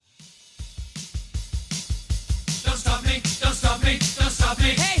me, don't stop me, don't stop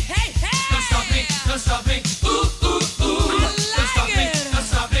me. Hey, hey, hey! Don't stop me, don't stop me. Ooh, ooh, ooh. Don't stop me, don't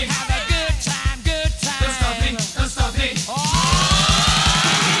stop me. Have a good time, good time. Don't stop me, don't stop me.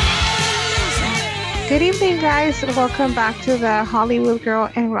 Good evening, guys. Welcome back to the Hollywood Girl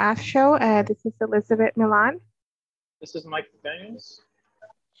and Raph show. This is Elizabeth Milan. This is Mike Daniels.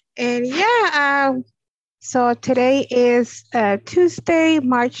 And so today is Tuesday,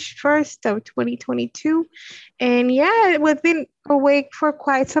 March 1st of 2022. And we've been awake for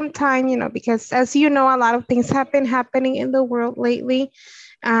quite some time, because as you know, a lot of things have been happening in the world lately.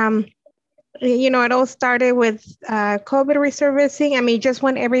 It all started with COVID resurfacing. I mean, just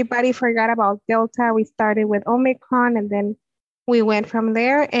when everybody forgot about Delta, we started with Omicron and then we went from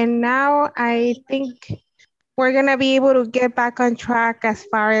there. And now I think we're going to be able to get back on track as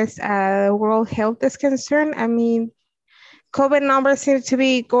far as world health is concerned. I mean, COVID numbers seem to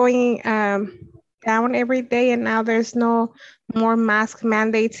be going down every day, and now there's no more mask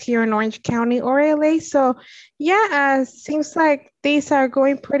mandates here in Orange County or LA. So, seems like things are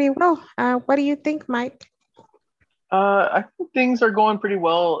going pretty well. What do you think, Mike? I think things are going pretty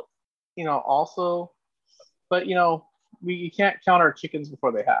well, also. But, we can't count our chickens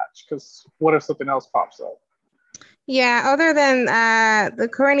before they hatch, because what if something else pops up? Yeah, other than the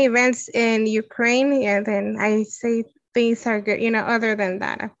current events in Ukraine, then I say things are good, other than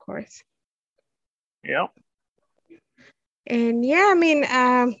that, of course. Yeah. And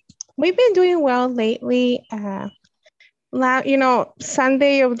we've been doing well lately.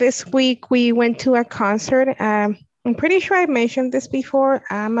 Sunday of this week, we went to a concert. I'm pretty sure I mentioned this before.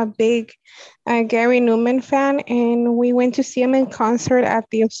 I'm a big Gary Newman fan, and we went to see him in concert at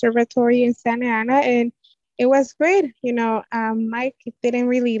the Observatory in Santa Ana, and it was great. Mike didn't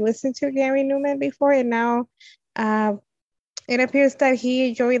really listen to Gary Newman before, and now it appears that he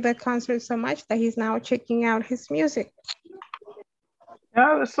enjoyed the concert so much that he's now checking out his music.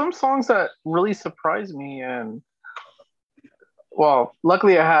 Yeah, there's some songs that really surprised me, and well,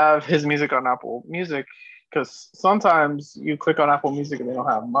 luckily I have his music on Apple Music, because sometimes you click on Apple Music and they don't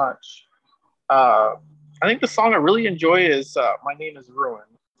have much. I think the song I really enjoy is My Name is Ruin.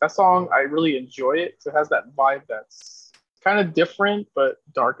 That song, I really enjoy it. It has that vibe that's kind of different, but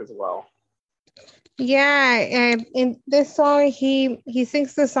dark as well. Yeah, and in this song, he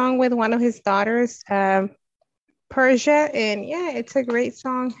sings the song with one of his daughters, Persia, and it's a great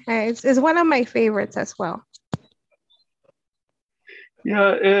song. It's one of my favorites as well.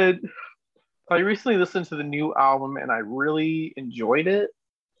 Yeah, I recently listened to the new album and I really enjoyed it.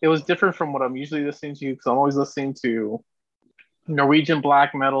 It was different from what I'm usually listening to, because I'm always listening to Norwegian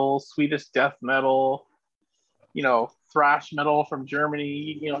black metal, Swedish death metal, thrash metal from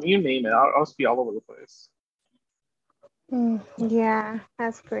Germany, you name it. I'll just be all over the place. Yeah,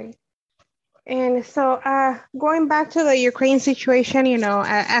 that's great. And so going back to the Ukraine situation,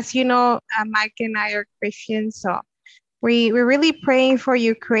 as you know, Mike and I are Christians, so we're really praying for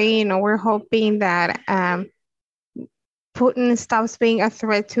Ukraine. We're hoping that Putin stops being a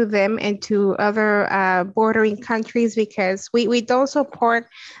threat to them and to other bordering countries, because we don't support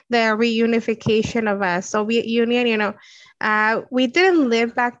the reunification of Soviet Union. We didn't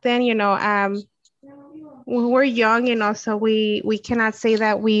live back then, we were young, so we cannot say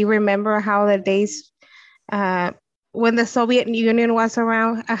that we remember how the days when the Soviet Union was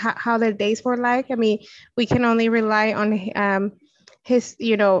around, how the days were like. I mean, we can only rely on his,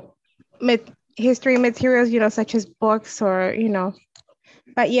 history materials, such as books or,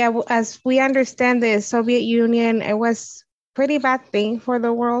 but as we understand the Soviet Union, it was pretty bad thing for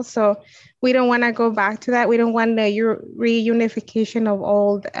the world. So we don't want to go back to that. We don't want the reunification of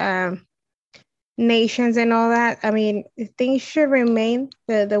old nations and all that. I mean, things should remain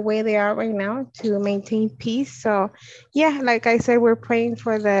the way they are right now to maintain peace. So like I said, we're praying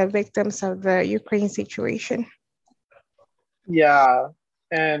for the victims of the Ukraine situation. Yeah,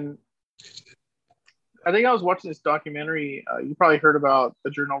 and I think I was watching this documentary. You probably heard about the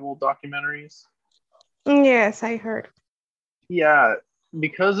Chernobyl documentaries. Yes, I heard. Yeah,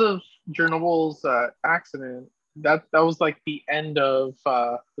 because of Chernobyl's accident, that was like the end of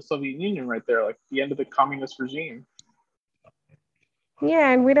the Soviet Union right there, like the end of the communist regime.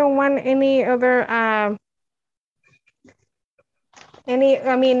 Yeah, and we don't want any other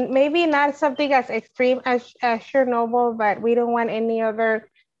maybe not something as extreme as Chernobyl, but we don't want any other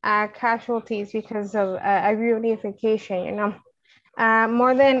casualties because of a reunification.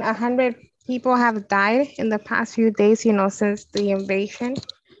 More than 100 people have died in the past few days, since the invasion.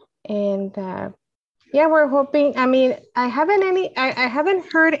 And we're hoping. I mean, I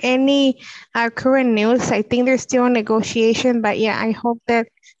haven't heard any current news. I think there's still a negotiation, but I hope that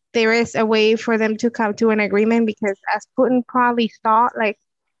there is a way for them to come to an agreement, because as Putin probably saw, like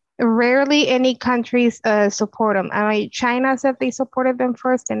rarely any countries support them. I mean, China said they supported them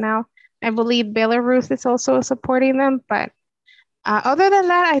first, and now I believe Belarus is also supporting them. But other than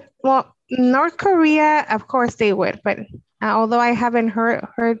that, North Korea, of course they would, but although I haven't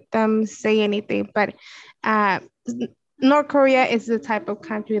heard them say anything, but uh, North Korea is the type of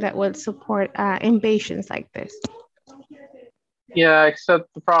country that would support invasions like this. Yeah,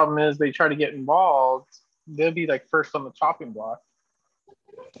 except the problem is they try to get involved, they'll be like first on the chopping block.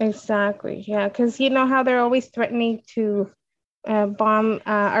 Exactly. Yeah, because you know how they're always threatening to bomb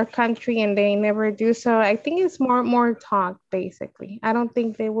our country, and they never do so. I think it's more talk, basically. I don't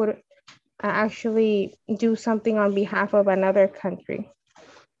think they would actually do something on behalf of another country.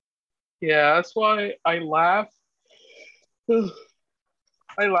 Yeah, that's why I laugh.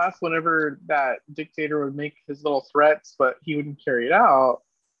 I laugh whenever that dictator would make his little threats, but he wouldn't carry it out.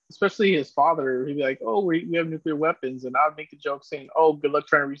 Especially his father, he'd be like, "Oh, we have nuclear weapons," and I'd make a joke saying, "Oh, good luck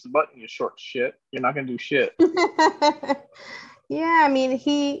trying to reach the button, you short shit. You're not gonna do shit." Yeah, I mean,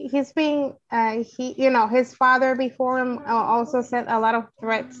 he's being his father before him also sent a lot of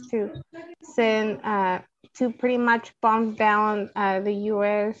threats to send to pretty much bomb down the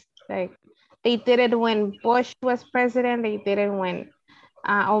U.S. Like they did it when Bush was president. They did it when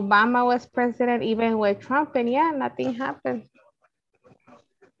Obama was president, even with Trump, and yeah, nothing happened.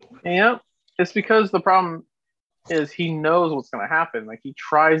 Yeah, it's because the problem is he knows what's gonna happen. Like he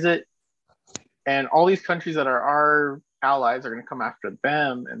tries it, and all these countries that are our allies are gonna come after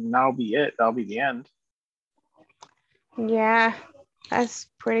them, and that'll be it. That'll be the end. Yeah, that's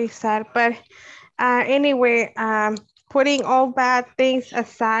pretty sad. But anyway, putting all bad things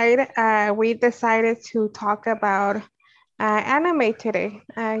aside, we decided to talk about anime today.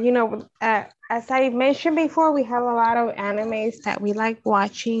 As I mentioned before, we have a lot of animes that we like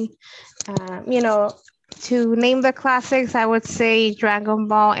watching. To name the classics, I would say Dragon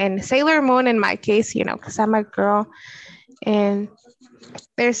Ball and Sailor Moon in my case, because I'm a girl. And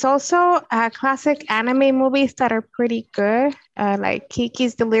there's also classic anime movies that are pretty good, like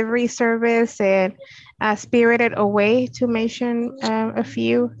Kiki's Delivery Service and Spirited Away, to mention a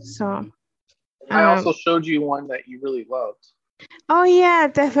few. So, I also showed you one that you really loved. oh yeah,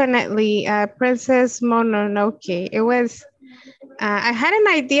 definitely, Princess Mononoke. It was. I had an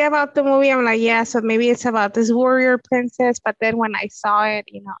idea about the movie. I'm like, yeah, so maybe it's about this warrior princess. But then when I saw it,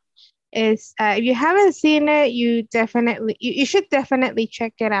 is if you haven't seen it, you should definitely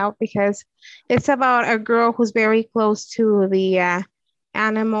check it out, because it's about a girl who's very close to the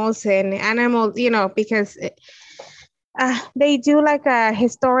animals, because they do like a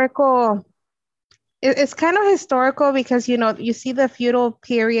historical. It's kind of historical because you see the feudal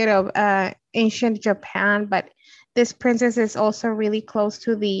period of ancient Japan, but this princess is also really close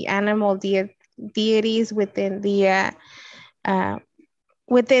to the animal deities within the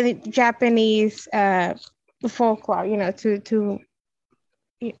within Japanese folklore, and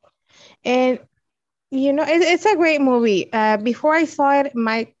it's a great movie. Before I saw it,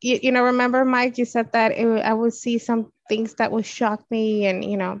 Mike, remember Mike, you said that I would see some things that would shock me,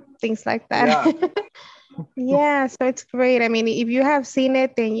 and things like that. Yeah. Yeah, so it's great. I mean, if you have seen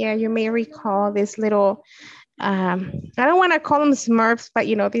it, then yeah, you may recall this little. I don't want to call them Smurfs, but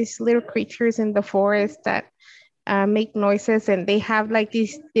these little creatures in the forest that make noises, and they have like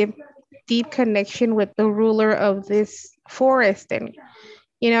this deep connection with the ruler of this forest. And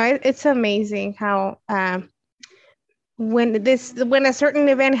it's amazing how when a certain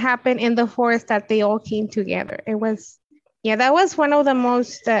event happened in the forest, that they all came together. That was one of the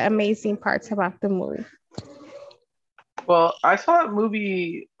most amazing parts about the movie. Well, I saw that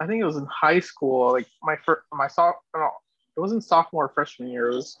movie. I think it was in high school. Like it wasn't sophomore or freshman year.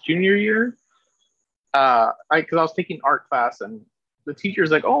 It was junior year. Because I was taking art class, and the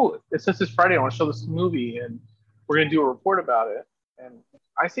teacher's like, "Oh, since it's Friday, I want to show this movie, and we're gonna do a report about it." And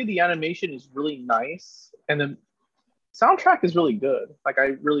I say the animation is really nice, and the soundtrack is really good. Like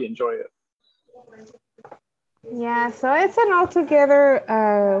I really enjoy it. Yeah, so it's an altogether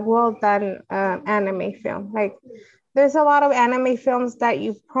well done anime film. Like there's a lot of anime films that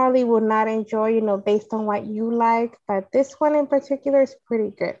you probably would not enjoy, based on what you like, but this one in particular is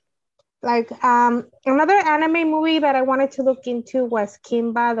pretty good. Like another anime movie that I wanted to look into was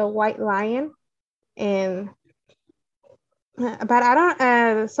Kimba the White Lion, and but I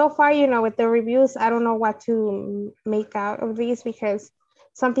don't so far, with the reviews, I don't know what to make out of these, because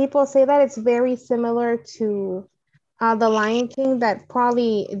some people say that it's very similar to the Lion King, that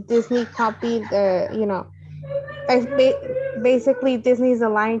probably Disney copied basically Disney's The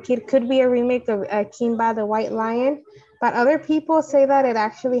Lion King could be a remake of Kimba the White Lion, But other people say that it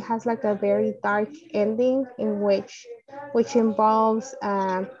actually has like a very dark ending in which involves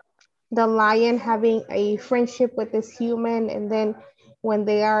the lion having a friendship with this human, and then when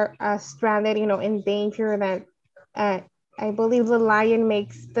they are stranded, in danger, that uh, I believe the lion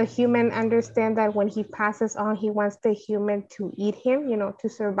makes the human understand that when he passes on, he wants the human to eat him, to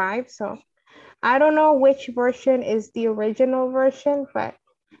survive. So I don't know which version is the original version, but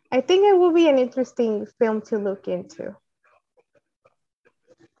I think it will be an interesting film to look into.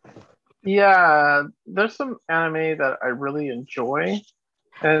 Yeah, there's some anime that I really enjoy,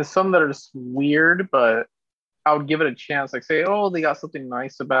 and some that are just weird, but I would give it a chance. Like say, oh, they got something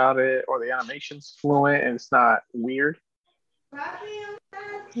nice about it, or the animation's fluent and it's not weird.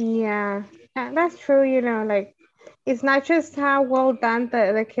 Yeah, that's true. Like it's not just how well done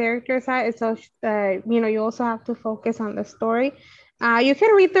the characters are. It's also, you also have to focus on the story. You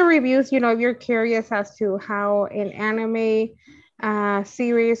can read the reviews, if you're curious as to how an anime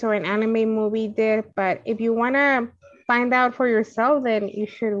series or an anime movie did. But if you want to find out for yourself, then you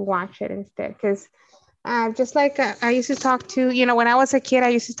should watch it instead. Because just like I used to talk to, when I was a kid, I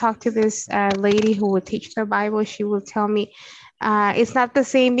used to talk to this lady who would teach the Bible. She would tell me it's not the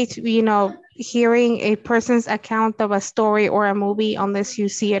same between, hearing a person's account of a story or a movie unless you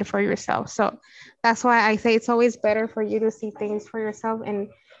see it for yourself. So that's why I say it's always better for you to see things for yourself. And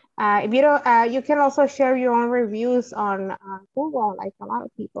if you don't, you can also share your own reviews on Google, like a lot of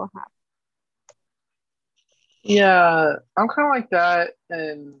people have. Yeah, I'm kind of like that,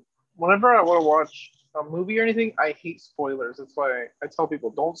 and whenever I want to watch a movie or anything, I hate spoilers. That's why I tell people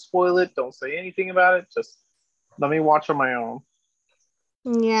don't spoil it, don't say anything about it, just let me watch on my own.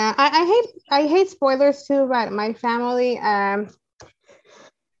 Yeah, I hate spoilers too, but my family, I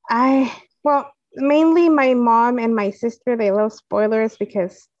well, mainly my mom and my sister, they love spoilers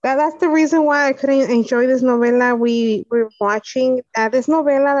because that's the reason why I couldn't enjoy this novela we were watching. This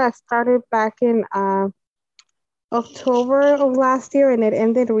novela that started back in October of last year, and it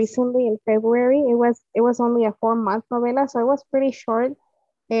ended recently in February. It was only a 4 month novela, so it was pretty short.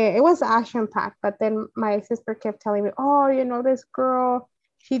 It was action packed, but then my sister kept telling me, "Oh, this girl,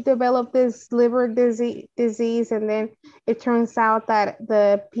 she developed this liver disease, and then it turns out that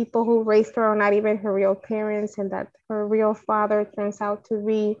the people who raised her are not even her real parents, and that her real father turns out to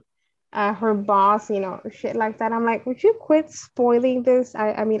be her boss, shit like that." I'm like, would you quit spoiling this?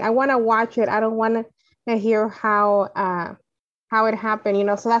 I mean, I want to watch it. I don't want to hear how it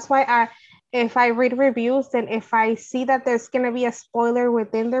happened, So that's why if I read reviews, then if I see that there's gonna be a spoiler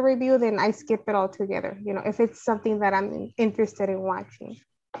within the review, then I skip it altogether. If it's something that I'm interested in watching.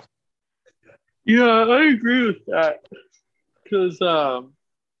 Yeah, I agree with that because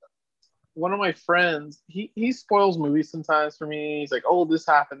one of my friends he spoils movies sometimes for me. He's like, "Oh, this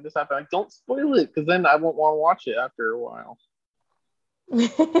happened, this happened." Like, don't spoil it because then I won't want to watch it after a while.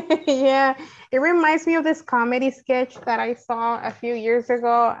 Yeah, it reminds me of this comedy sketch that I saw a few years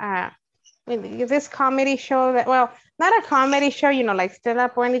ago. This comedy show that, well, not a comedy show, like stand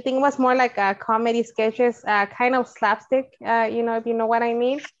up or anything. It was more like comedy sketches, kind of slapstick, if you know what I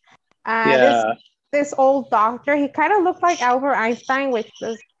mean. This Yeah, this old doctor, he kind of looked like Albert Einstein, which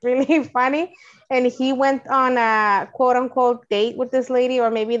was really funny. And he went on a quote unquote date with this lady, or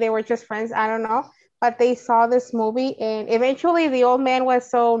maybe they were just friends. I don't know. But they saw this movie, and eventually the old man was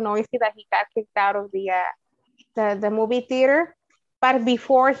so noisy that he got kicked out of the movie theater. But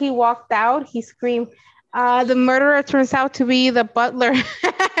before he walked out, he screamed, "The murderer turns out to be the butler."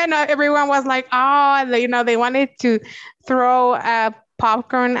 And everyone was like, "Oh," and they wanted to throw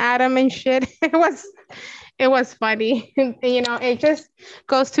popcorn at him and shit. It was funny. It just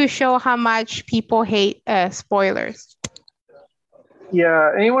goes to show how much people hate spoilers.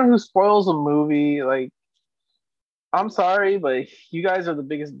 yeah. Anyone who spoils a movie, like, I'm sorry, but you guys are the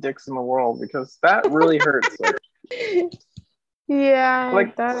biggest dicks in the world because that really hurts. Yeah, Like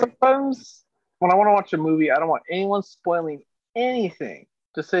it does. sometimes when I want to watch a movie, I don't want anyone spoiling anything.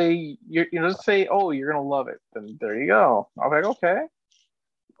 Just say just say, "Oh, you're gonna love it." Then there you go. I was like, okay,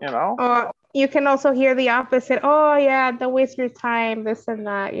 you know. Or you can also hear the opposite. Oh yeah, don't waste your time, this and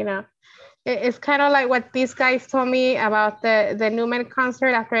that. It's kind of like what these guys told me about the Newman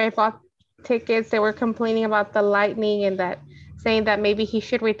concert. After I bought tickets, they were complaining about the lightning and that saying that maybe he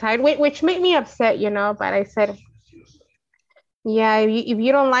should retire, which made me upset, But I said, yeah, if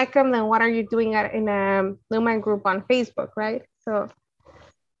you don't like him, then what are you doing in a Newman group on Facebook, right?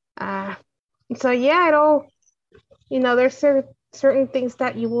 Uh, so yeah, there's certain things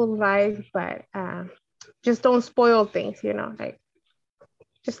that you will like, but just don't spoil things, like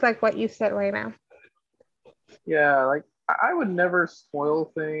just like what you said right now. Yeah, like I would never spoil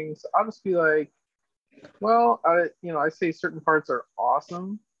things. I'll just be like, Well, I say certain parts are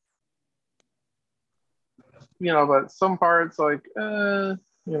awesome, but some parts like, you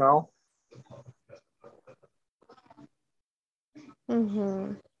know,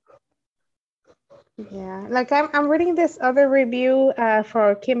 Mm-hmm. Yeah, like I'm reading this other review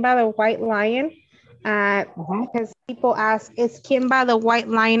for Kimba the White Lion. mhm. Because people ask, is Kimba the White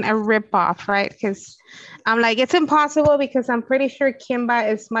Lion a ripoff, right? Because I'm like, it's impossible because I'm pretty sure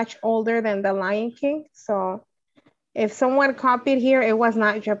Kimba is much older than the Lion King. So if someone copied here, it was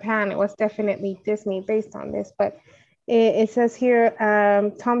not Japan. It was definitely Disney based on this. But it says here,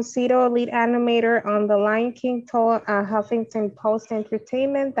 Tom Cito, lead animator on The Lion King, told Huffington Post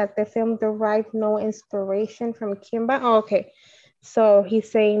Entertainment that the film derived no inspiration from Kimba. Oh, okay. So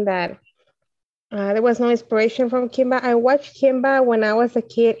he's saying that there was no inspiration from Kimba. I watched Kimba when I was a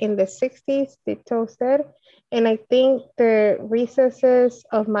kid in the 60s, Tito said, and I think the recesses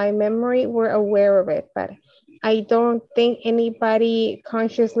of my memory were aware of it, but I don't think anybody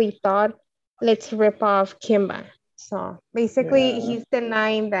consciously thought, let's rip off Kimba. So basically, Yeah. he's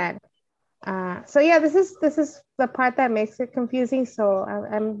denying that. So yeah, this is the part that makes it confusing. So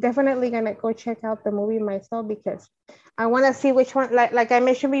I'm definitely gonna go check out the movie myself because I want to see which one. Like I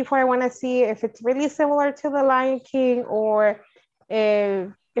mentioned before, I want to see if it's really similar to The Lion King or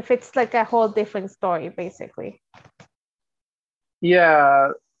if it's like a whole different story, basically.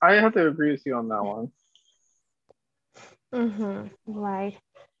 Yeah, I have to agree with you on that one. Mm-hmm. Right.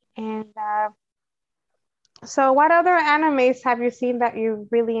 And so, what other animes have you seen that you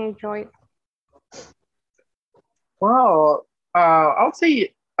really enjoyed? Well, I'll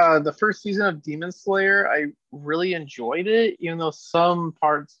say the first season of Demon Slayer, I really enjoyed it, even though some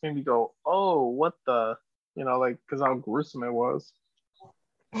parts made me go, "Oh, what the," like because how gruesome it was.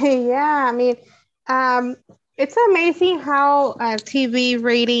 Yeah, I mean, um, it's amazing how TV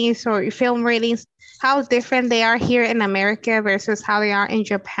ratings or film ratings, how different they are here in America versus how they are in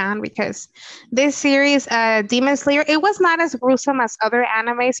Japan. Because this series, Demon Slayer, it was not as gruesome as other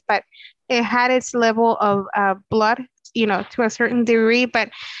animes, but it had its level of blood, to a certain degree. But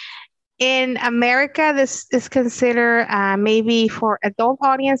in America, this is considered maybe for adult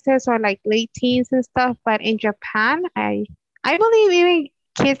audiences or like late teens and stuff. But in Japan, I believe even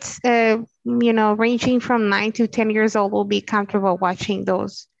kids, ranging from 9 to 10 years old, will be comfortable watching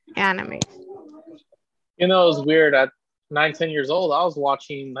those anime. It was weird. At 9, 10 years old, I was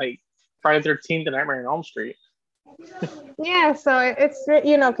watching like Friday 13th and Nightmare on Elm Street. Yeah, so it's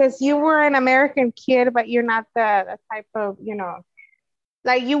because you were an American kid, but you're not the type of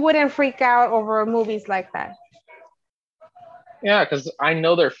like you wouldn't freak out over movies like that. Yeah, because I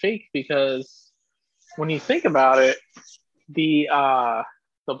know they're fake because when you think about it, the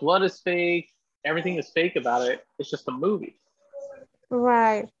blood is fake, everything is fake about it. It's just a movie.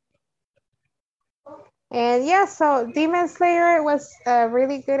 Right. And yeah, so Demon Slayer was a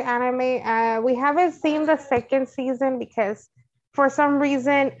really good anime. We haven't seen the second season because for some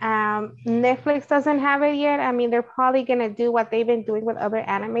reason Netflix doesn't have it yet. I mean, they're probably gonna do what they've been doing with other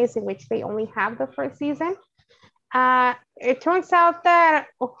animes in which they only have the first season. It turns out that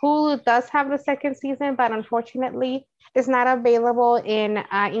Hulu does have the second season, but unfortunately, it's not available in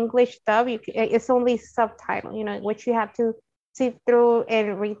English dub. It's only subtitle, which you have to see through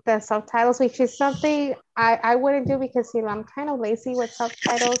and read the subtitles, which is something I wouldn't do because I'm kind of lazy with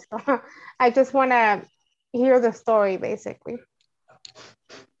subtitles. So I just want to hear the story, basically.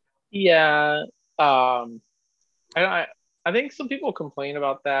 Yeah, I I think some people complain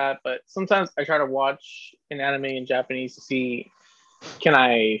about that, but sometimes I try to watch an anime in Japanese to see can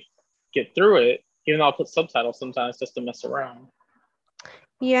I get through it, even though I'll put subtitles sometimes just to mess around.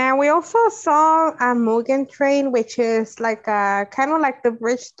 Yeah, we also saw a Mugen Train, which is like kind of like the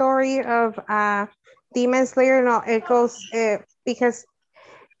bridge story of Demon Slayer. No, it goes because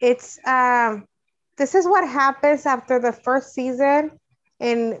it's this is what happens after the first season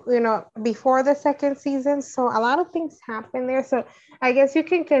and before the second season. So a lot of things happen there. So I guess you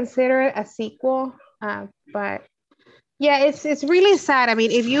can consider it a sequel. But yeah, it's really sad. I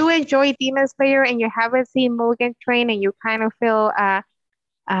mean, if you enjoy Demon Slayer and you haven't seen Mugen Train and you kind of feel uh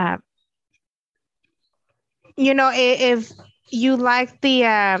if you like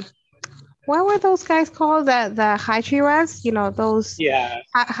the what were those guys called? The Hachiras, those Yeah,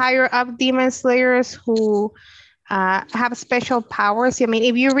 higher up demon slayers who have special powers. I mean,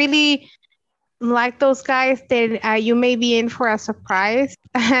 if you really like those guys, then you may be in for a surprise.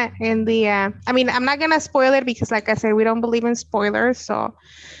 In the, I mean, I'm not gonna spoil it because, like I said, we don't believe in spoilers. So,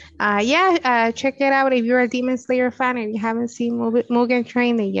 yeah, check it out if you're a Demon Slayer fan and you haven't seen Mugen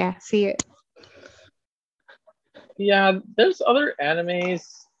Train. Then yeah, see it. yeah. There's other animes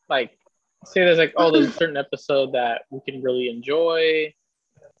like say there's like, oh, there's a certain episode that we can really enjoy,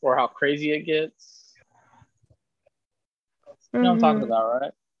 or how crazy it gets. You know what I'm talking about,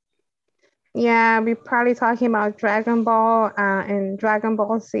 right? Yeah, we're probably talking about Dragon Ball and Dragon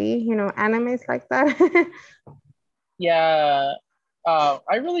Ball Z, animes like that. Yeah,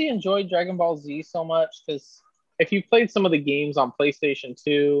 I really enjoyed Dragon Ball Z so much because if you played some of the games on PlayStation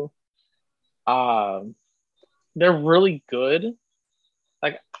 2, um, they're really good.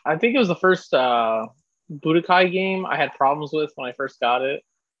 Like, I think it was the first Budokai game I had problems with when I first got it.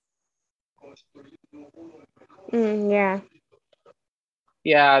 Yeah.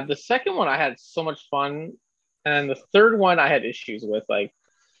 Yeah, the second one I had so much fun, and the third one I had issues with. Like,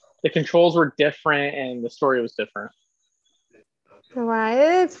 the controls were different and the story was different.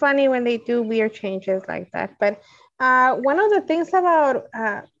 Right. It's funny when they do weird changes like that. But one of the things about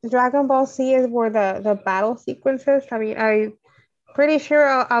Dragon Ball Z is were the battle sequences. I mean, I'm pretty sure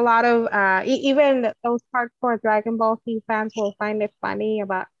a lot of even those hardcore Dragon Ball Z fans will find it funny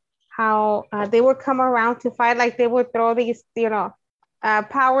about how they would come around to fight, like they would throw these,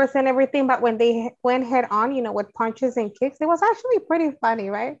 powers and everything, but when they went head on, with punches and kicks, it was actually pretty funny,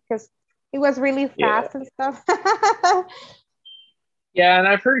 right? Because it was really Yeah. fast and stuff. Yeah, and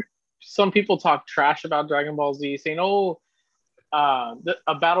I've heard some people talk trash about Dragon Ball Z, saying, oh,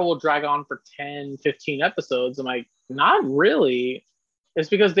 a battle will drag on for 10, 15 episodes. I'm like, not really. It's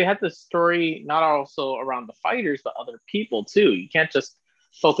because they had the story not also around the fighters, but other people too. You can't just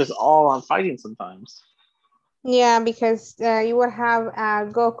focus all on fighting sometimes. Yeah, because you would have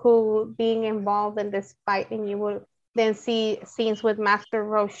Goku being involved in this fight, and you would then see scenes with Master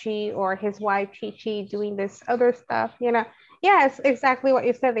Roshi or his wife Chi Chi doing this other stuff. Yeah, it's exactly what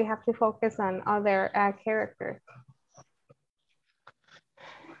you said. They have to focus on other characters.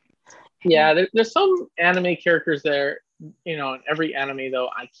 Yeah, there's some anime characters there, in every anime though,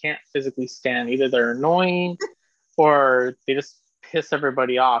 I can't physically stand. Either they're annoying or they just piss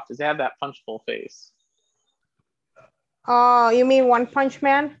everybody off because they have that punch bowl face. Oh, you mean One Punch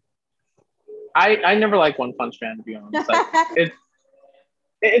Man? I never like One Punch Man, to be honest. Like,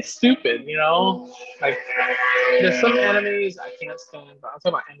 it's stupid, Like, there's some animes I can't stand, but I'm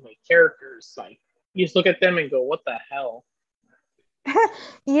talking about anime characters. Like, you just look at them and go, what the hell?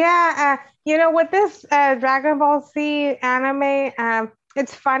 Yeah, with this Dragon Ball Z anime,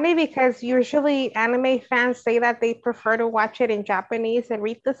 it's funny because usually anime fans say that they prefer to watch it in Japanese and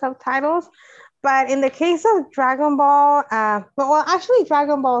read the subtitles. But in the case of Dragon Ball, well, actually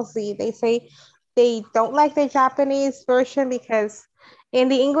Dragon Ball Z, they say they don't like the Japanese version because in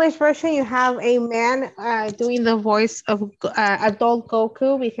the English version you have a man doing the voice of adult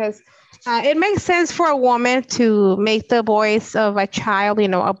Goku because it makes sense for a woman to make the voice of a child,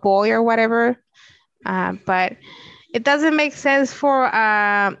 a boy or whatever. But it doesn't make sense for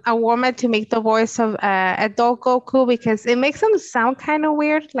a woman to make the voice of adult Goku because it makes them sound kind of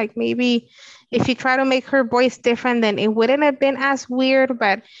weird. Like maybe if you try to make her voice different, then it wouldn't have been as weird.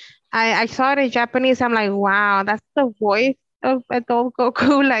 But I saw it in Japanese. I'm like, wow, that's the voice of adult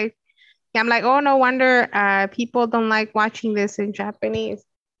Goku. Like, I'm like, oh, no wonder people don't like watching this in Japanese.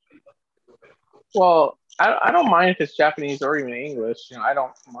 Well, I don't mind if it's Japanese or even English. I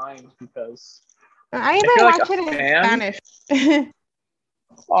don't mind because I if even you're like watch a it in fan, Spanish.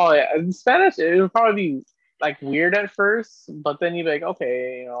 oh yeah, in Spanish it would probably be like weird at first, but then you'd be like,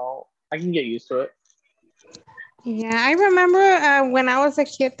 okay, I can get used to it. Yeah, I remember when I was a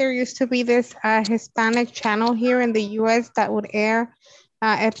kid, there used to be this Hispanic channel here in the US that would air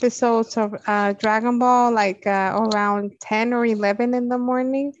episodes of Dragon Ball like around 10 or 11 in the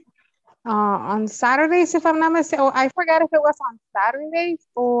morning on Saturdays, if I'm not mistaken. Oh, I forgot if it was on Saturdays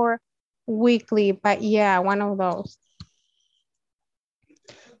or weekly, but yeah, one of those.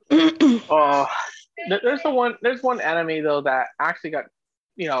 Oh, there's one anime though that actually got,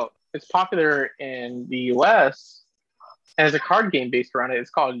 it's popular in the US and there's a card game based around it. It's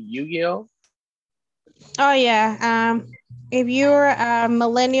called Yu-Gi-Oh! Oh yeah. If you're a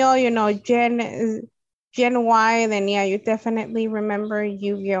millennial, Gen Y, then yeah, you definitely remember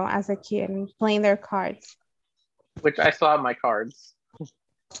Yu-Gi-Oh as a kid and playing their cards. Which I still have my cards.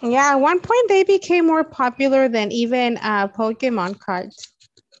 Yeah, at one point they became more popular than even Pokemon cards.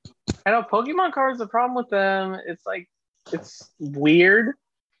 I know Pokemon cards, the problem with them, it's like, it's weird.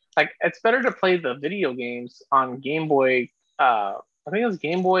 Like, it's better to play the video games on Game Boy. I think it was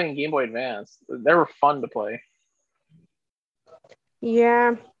Game Boy and Game Boy Advance. They were fun to play.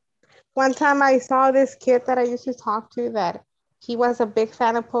 Yeah. One time I saw this kid that I used to talk to that he was a big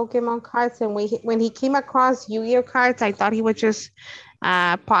fan of Pokemon cards, and when he came across Yu-Gi-Oh cards, I thought he would just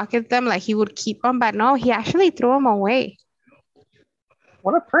pocket them, like he would keep them, but no, he actually threw them away.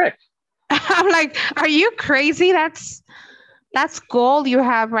 What a prick. I'm like, are you crazy? That's gold you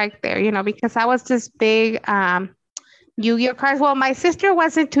have right there, because I was this big Yu-Gi-Oh cards. Well, my sister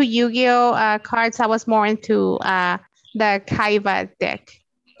was into Yu-Gi-Oh cards. I was more into the Kaiba deck.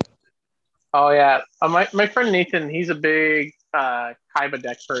 Oh yeah, my friend Nathan, he's a big Kaiba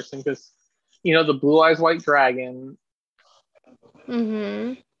deck person because the Blue Eyes White Dragon,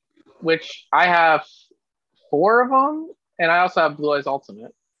 Mm-hmm. which I have four of them, and I also have Blue Eyes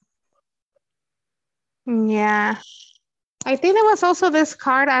Ultimate. Yeah. I think there was also this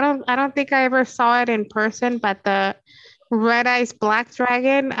card. I don't think I ever saw it in person, but the Red Eyes Black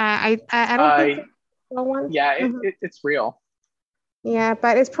Dragon. I don't think Uh, so one. yeah, Mhm. it's real. Yeah,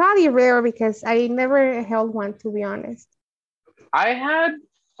 but it's probably rare because I never held one, to be honest. I had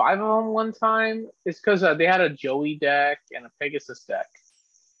five of them one time. It's because they had a Joey deck and a Pegasus deck.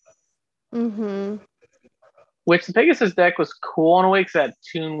 Mm-hmm. Which the Pegasus deck was cool in a way because it had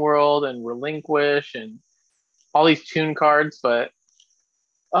Toon World and Relinquish and all these Toon cards, but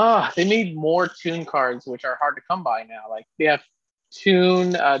they made more Toon cards, which are hard to come by now. Like they have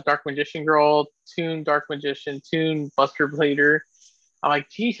Toon Dark Magician Girl, Toon Dark Magician, Toon Buster Blader. I'm like,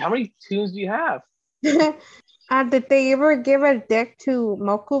 geez, how many tunes do you have? Did they ever give a deck to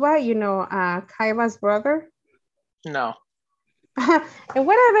Mokuba? Kaiba's brother. No. It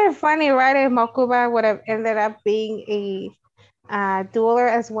would have been funny, right? If Mokuba would have ended up being a dueler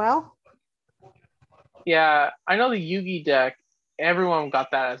as well. Yeah, I know the Yugi deck. Everyone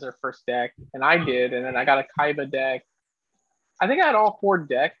got that as their first deck, and I did. And then I got a Kaiba deck. I think I had all four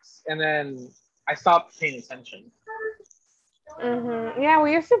decks, and then I stopped paying attention. Mm-hmm. Yeah,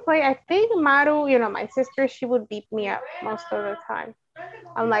 we used to play. I think Maru, my sister, she would beat me up most of the time.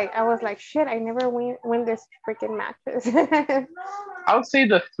 I was like, shit, I never win this freaking matches. I would say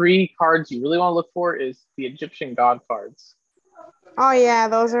the three cards you really want to look for is the Egyptian God cards. Oh yeah,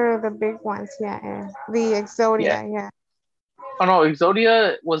 those are the big ones. Yeah. The Yeah. Exodia, yeah. Oh no,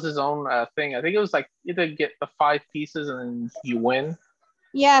 Exodia was his own thing. I think it was like you either get the 5 pieces and then you win.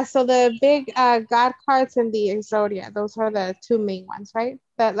 Yeah, so the big God cards and the Exodia, those are the two main ones, right?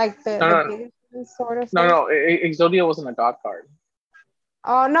 That like the No, the no, biggest ones, sort of no, say. no. Exodia wasn't a God card.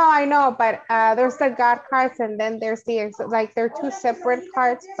 Oh no, I know, but there's the God cards and then there's like they're two separate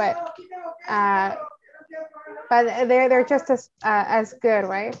cards, uh, but they're just as good,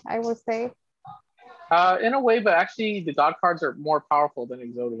 right? I would say. In a way, but actually the God cards are more powerful than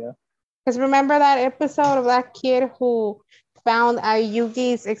Exodia. Because remember that episode of that kid who found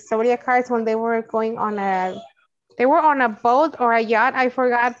Yugi's Exodia cards when they were on a boat or a yacht, I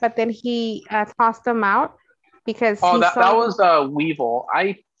forgot, but then he tossed them out because Oh, he that saw. was Weevil.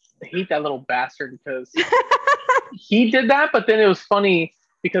 I hate that little bastard because he did that, but then it was funny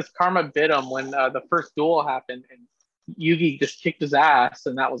because Karma bit him when the first duel happened, and Yugi just kicked his ass,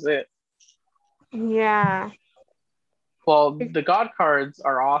 and that was it. Yeah. Well, the God cards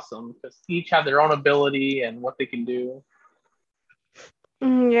are awesome because each have their own ability and what they can do.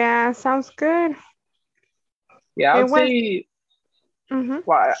 Yeah, sounds good. Yeah, I It would was. say, Mhm.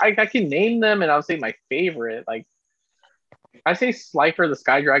 well, I can name them, and I would say my favorite. Like, I say Slifer the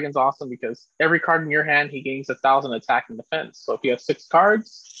Sky Dragon's awesome because every card in your hand, he gains 1,000 attack and defense. So if you have 6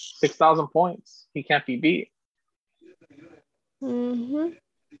 cards, 6,000 points. He can't be beat. Mhm.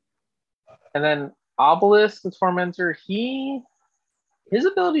 And then Obelisk, the Tormentor, his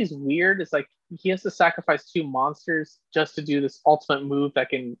ability is weird. It's like he has to sacrifice 2 monsters just to do this ultimate move that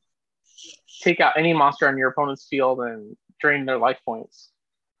can take out any monster on your opponent's field and drain their life points.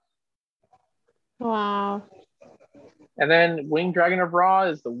 Wow. And then Winged Dragon of Ra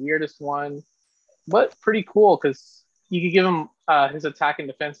is the weirdest one, but pretty cool because you could give him his attack and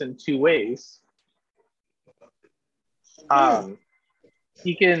defense in 2 ways.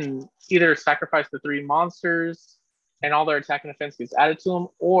 He can either sacrifice the 3 monsters and all their attack and defense gets added to him,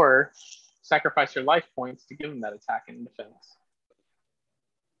 or sacrifice your life points to give him that attack and defense.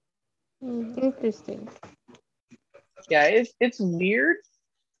 Interesting. Yeah, it's weird,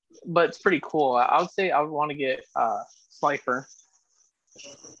 but it's pretty cool. I would say I would want to get Slifer.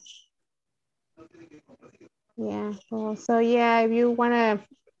 Yeah. Cool. So yeah, if you want to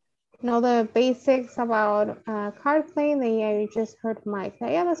know the basics about card playing, then yeah, you just heard Mike.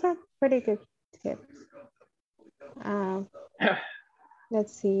 Yeah, that's a pretty good tip. Um,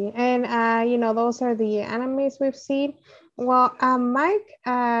 let's see, and those are the animes we've seen. Well, Mike,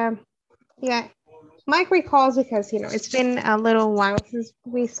 yeah, Mike recalls because it's been a little while since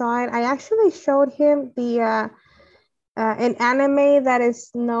we saw it. I actually showed him the an anime that is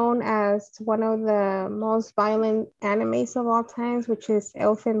known as one of the most violent animes of all times, which is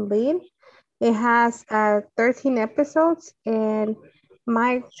Elfen Lied. It has 13 episodes, and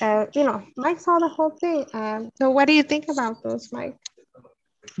Mike, Mike saw the whole thing. So what do you think about those, Mike?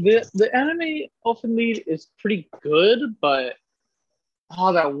 The anime Elfen Lied is pretty good, but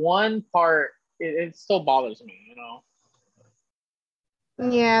that one part it still bothers me, you know.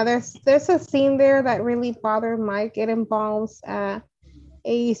 Yeah, there's a scene there that really bothered Mike. It involves a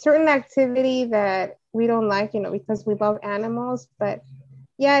certain activity that we don't like, because we love animals. But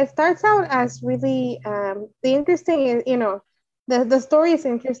yeah, it starts out as really the interesting is, the story is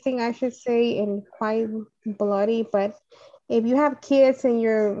interesting, I should say, and quite bloody. But if you have kids and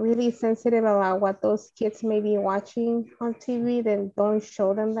you're really sensitive about what those kids may be watching on TV, then don't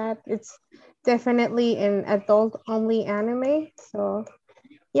show them that. It's definitely an adult only anime. So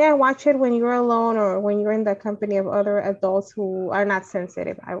yeah, watch it when you're alone or when you're in the company of other adults who are not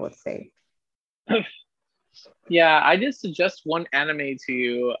sensitive, I would say. Yeah, I did suggest one anime to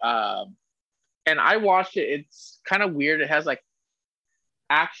you, and I watched it. It's kind of weird. It has like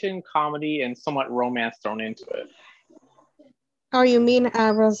action, comedy, and somewhat romance thrown into it. Oh, you mean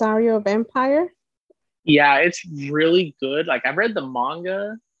Rosario Vampire? Yeah, it's really good. Like I've read the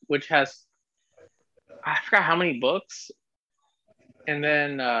manga, which has I forgot how many books, and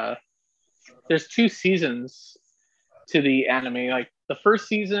then there's 2 seasons to the anime. Like the first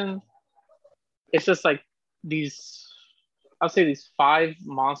season, it's just like these. I'll say these 5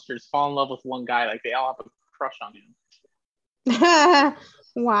 monsters fall in love with one guy. Like they all have a crush on him.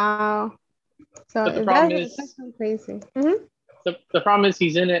 Wow. So But the problem that's is, so crazy. Mhm. the problem is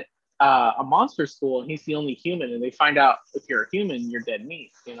he's in it a monster school and he's the only human, and they find out if you're a human, you're dead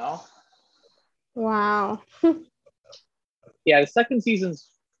meat. You know? Wow. Yeah. The second season's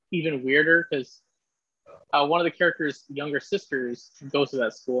even weirder because one of the characters' younger sisters goes to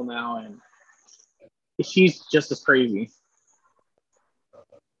that school now, and she's just as crazy.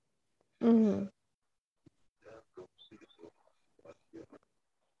 Mhm.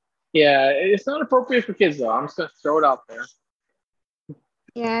 Yeah, it's not appropriate for kids though. I'm just gonna throw it out there.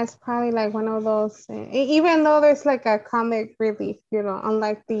 Yeah, it's probably like one of those, even though there's like a comic relief,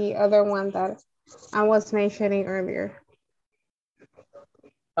 unlike the other one that I was mentioning earlier.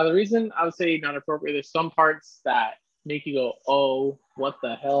 The reason I would say not appropriate, there's some parts that make you go, "Oh, what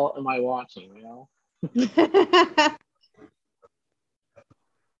the hell am I watching?" You know?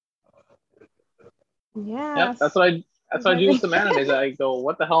 Yeah. Yep, that's what I do with some animes. I go,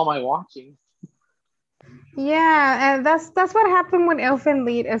 "What the hell am I watching?" Yeah, and that's what happened with Elfen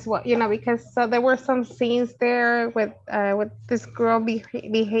Lied as well, because so there were some scenes there with this girl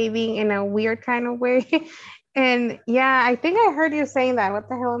behaving in a weird kind of way. And yeah, I think I heard you saying that. What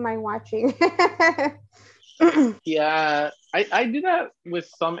the hell am I watching? Yeah, I do that with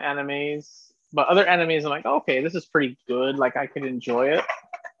some animes, but other animes I'm like, okay, this is pretty good. Like I could enjoy it.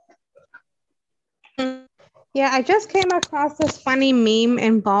 Yeah, I just came across this funny meme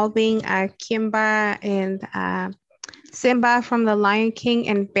involving Kimba and Simba from The Lion King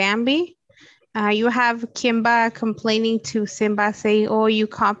and Bambi. You have Kimba complaining to Simba saying, "Oh, you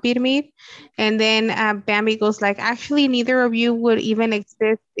copied me," and then Bambi goes like, "Actually, neither of you would even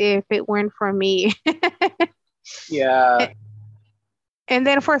exist if it weren't for me." Yeah, And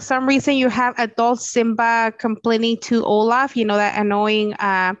then for some reason, you have adult Simba complaining to Olaf. That annoying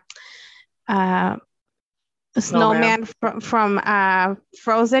uh, Snowman. snowman from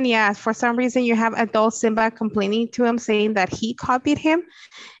Frozen. Yeah, for some reason, you have adult Simba complaining to him, saying that he copied him.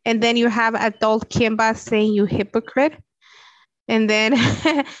 And then you have adult Kimba saying, "You hypocrite." And then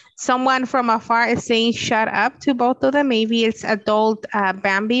someone from afar is saying, "Shut up" to both of them. Maybe it's adult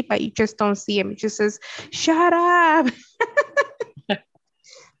Bambi, but you just don't see him. It just says, "Shut up."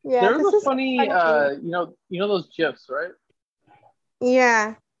 Yeah, There's this a is funny, funny. those gifs, right?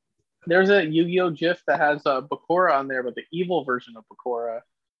 Yeah. There's a Yu-Gi-Oh GIF that has Bakura on there, but the evil version of Bakura.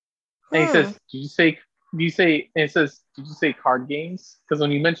 And he says, Hmm. and it says, "Did you say card games?" Because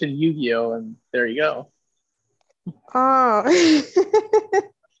when you mentioned Yu-Gi-Oh, and there you go. Oh.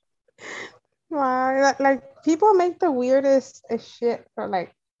 Wow. Like people make the weirdest shit for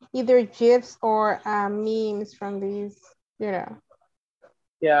like either GIFs or memes from these.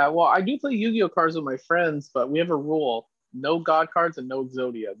 Yeah, well, I do play Yu-Gi-Oh cards with my friends, but we have a rule: no God cards and no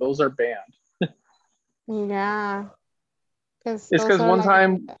Exodia. Those are banned. Yeah. Because It's those because are one like.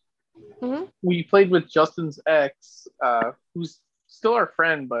 time Mhm. we played with Justin's ex, who's still our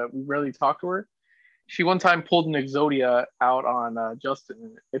friend, but we rarely talk to her. She one time pulled an Exodia out on Justin,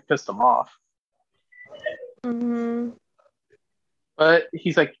 and it pissed him off. Mhm. But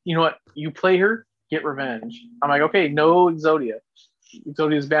he's like, "You know what? You play her, get revenge." I'm like, "Okay, no Exodia.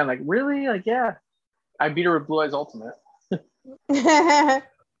 Exodia's banned." Like, really? Like, yeah. I beat her with Blue Eyes Ultimate. I'm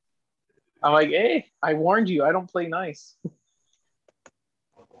like, "Hey, I warned you. I don't play nice."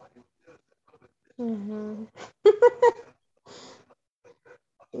 Mm-hmm.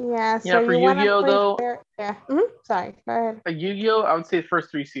 Yeah, so Yeah, for you want to Yu-Gi-Oh play though, there? Yeah. Mm-hmm. Sorry, go ahead. a Yu-Gi-Oh, I would say the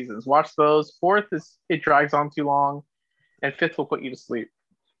first three seasons. Watch those. Fourth is it drags on too long, and fifth will put you to sleep.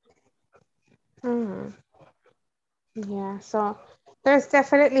 Mm-hmm. Yeah, so there's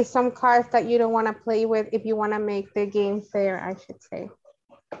definitely some cards that you don't want to play with if you want to make the game fair, I should say.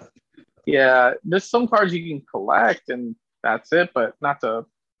 Yeah, there's some cards you can collect and that's it, but not to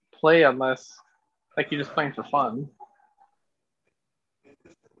play unless like you're just playing for fun.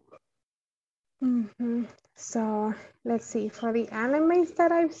 Mm-hmm. So let's see. For the animes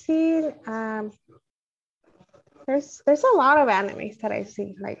that I've seen, there's a lot of animes that I've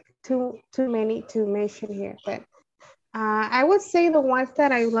seen, like too many to mention here. But I would say the ones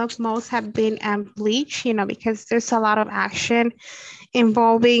that I love most have been Bleach, because there's a lot of action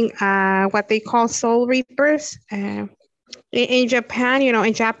involving what they call Soul Reapers. In Japan,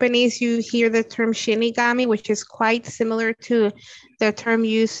 in Japanese, you hear the term Shinigami, which is quite similar to the term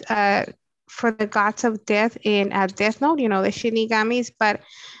used for the gods of death in Death Note, the Shinigamis. But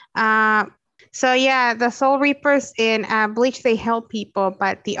uh, so yeah, the Soul Reapers in Bleach, they help people,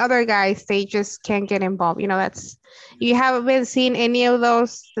 but the other guys, they just can't get involved. You haven't been seeing any of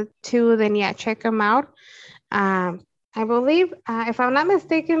those the two, then yeah, check them out. Um, I believe, if I'm not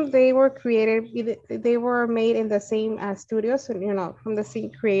mistaken, they were made in the same studios, and from the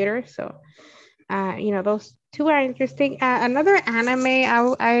same creator. So, those two are interesting. Another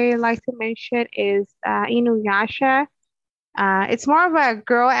anime I like to mention is Inuyasha. It's more of a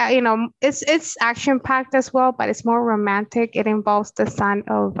girl, it's action packed as well, but it's more romantic. It involves the son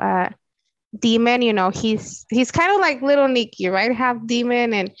of demon. He's kind of like little Nicky, right? Half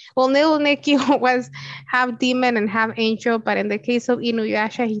demon, and well, little Nicky was half demon and half angel, but in the case of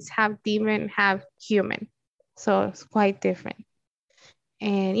Inuyasha, he's half demon, half human, so it's quite different.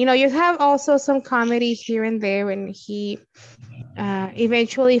 And you have also some comedy here and there when he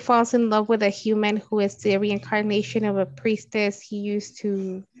eventually falls in love with a human who is the reincarnation of a priestess he used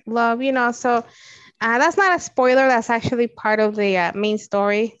to love. So that's not a spoiler. That's actually part of the main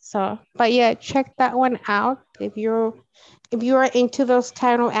story. So, but yeah, check that one out if you are into those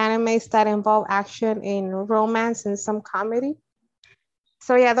kind of animes that involve action and romance and some comedy.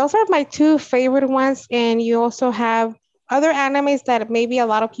 So yeah, those are my two favorite ones. And you also have other animes that maybe a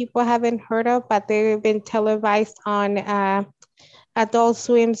lot of people haven't heard of, but they've been televised on Adult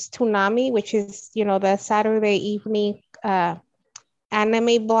Swim's Toonami, which is the Saturday evening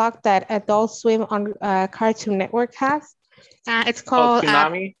anime block that Adult Swim on Cartoon Network has. It's Oh, called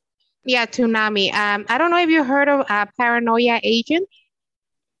Tsunami? yeah, Toonami. I don't know if you heard of Paranoia Agent.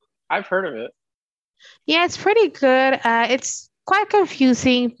 I've heard of it. Yeah, it's pretty good. It's quite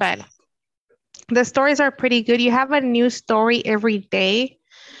confusing, but the stories are pretty good. You have a new story every day.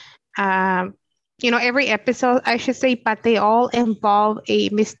 Um, every episode, I should say, but they all involve a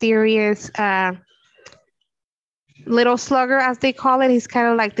mysterious little slugger, as they call it. He's kind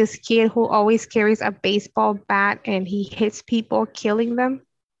of like this kid who always carries a baseball bat and he hits people, killing them.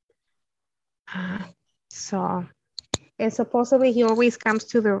 Uh, so, and supposedly he always comes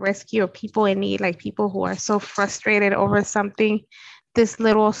to the rescue of people in need, like people who are so frustrated over something. This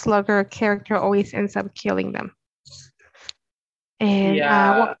little slugger character always ends up killing them. And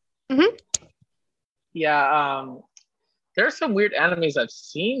Yeah, mhm. yeah. There's some weird animes I've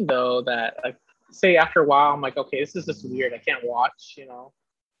seen though that like say after a while I'm like, okay, this is just weird. I can't watch.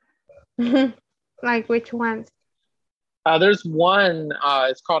 Like which ones? There's one.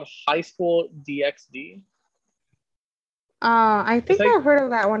 It's called High School DxD. I It's think like I've heard of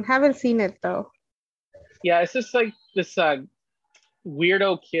that one. Haven't seen it though. yeah, it's just like this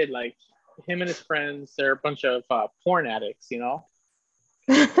weirdo kid. Like him and his friends, they're a bunch of porn addicts.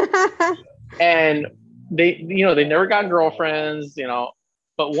 And they never got girlfriends.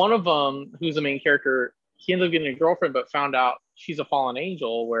 But one of them, who's the main character, he ended up getting a girlfriend, but found out she's a fallen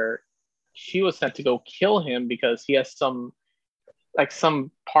angel, where she was sent to go kill him because he has some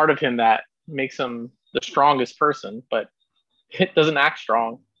part of him that makes him the strongest person, but it doesn't act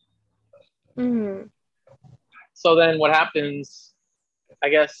strong. Mhm. So then what happens? I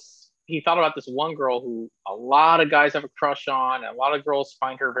guess he thought about this one girl who a lot of guys have a crush on, and a lot of girls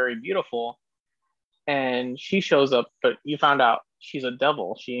find her very beautiful. And she shows up, but you found out she's a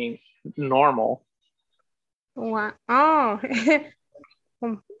devil. She ain't normal. Wow. Oh,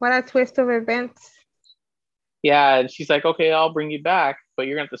 what a twist of events. Yeah, and she's like, okay, I'll bring you back, but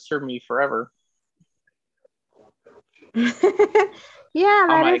you're gonna have to serve me forever. Yeah, I'm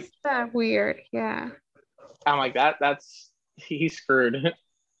that like, is weird. Yeah. I'm like that's he's screwed.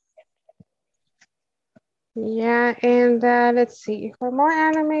 Yeah, and let's see. For more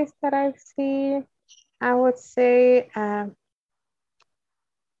animes that I've seen, I would say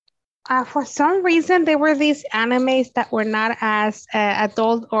for some reason there were these animes that were not as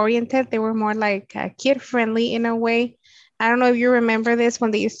adult oriented. They were more like kid friendly in a way. I don't know if you remember this when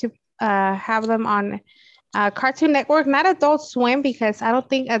they used to have them on Cartoon Network, not Adult Swim because I don't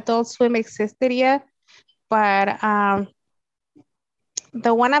think Adult Swim existed yet. But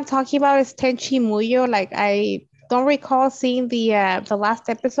the one I'm talking about is Tenchi Muyo. Like I don't recall seeing the last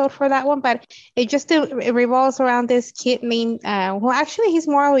episode for that one, but it revolves around this kid named well actually he's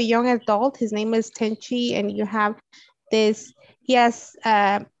more of a young adult. His name is Tenchi, and you have this he has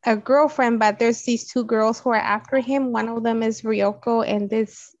a girlfriend, but there's these two girls who are after him. One of them is Ryoko, and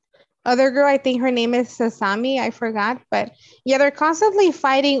this other girl, I think her name is Sasami. I forgot, but yeah, they're constantly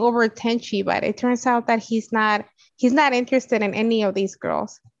fighting over Tenchi. But it turns out that he's not interested in any of these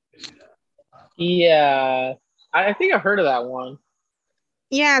girls. Yeah, I think I heard of that one.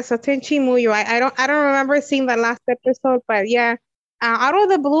 Yeah, so Tenchi Muyo. I don't remember seeing the last episode, but yeah. Out of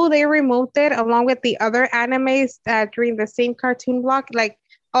the blue, they removed it along with the other animes during the same cartoon block. Like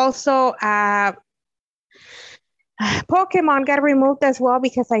also, Pokemon got removed as well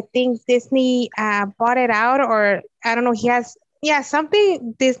because I think Disney bought it out, or I don't know. He has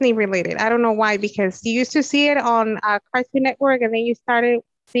something Disney related. I don't know why, because you used to see it on Cartoon Network, and then you started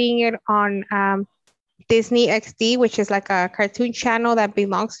seeing it on Disney XD, which is like a cartoon channel that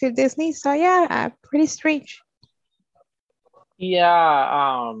belongs to Disney. So yeah, pretty strange.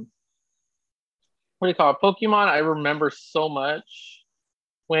 Yeah, what do you call it? Pokemon, I remember so much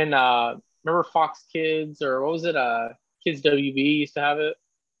when remember Fox Kids, or what was it? Kids WB used to have it.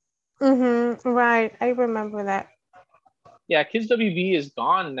 Mm-hmm. Right, I remember that. Yeah, Kids WB is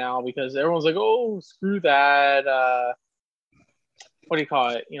gone now because everyone's like, oh, screw that. What do you call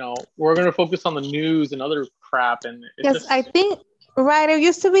it? We're gonna focus on the news and other crap, and it's Yes, just I think right. It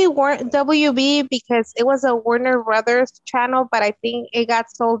used to be WB because it was a Warner Brothers channel, but I think it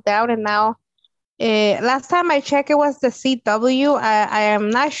got sold down, and now last time I checked, it was the CW. I am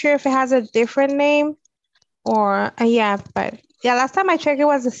not sure if it has a different name or yeah, but yeah, last time I checked, it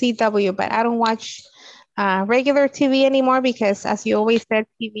was the CW. But I don't watch regular TV anymore because, as you always said,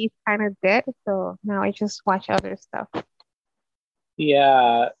 TV is kind of dead. So now I just watch other stuff.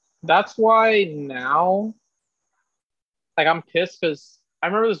 yeah. That's why now, like, I'm pissed because I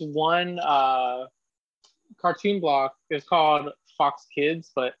remember this one cartoon block. It's called Fox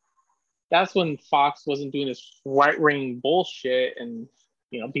Kids, but that's when Fox wasn't doing this right wing bullshit and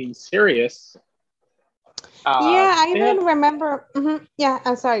being serious. Yeah, I They had even remember. Yeah,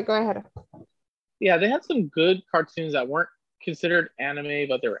 I'm sorry. Go ahead. yeah, they had some good cartoons that weren't considered anime,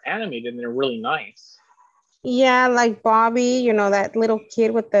 but they were animated and they're really nice. Yeah, like Bobby, that little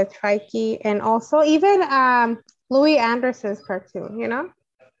kid with the trikey, and also even Louis Anderson's cartoon.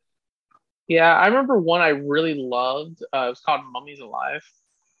 Yeah, I remember one I really loved. It was called Mummies Alive.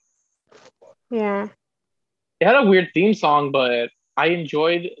 Yeah. It had a weird theme song, but I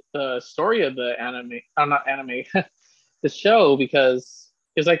enjoyed the story of the anime. Not anime, the show, because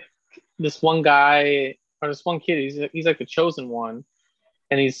it's like this one guy or this one kid. He's like the chosen one,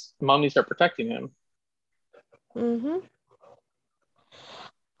 and these mummies are protecting him. Mm-hmm.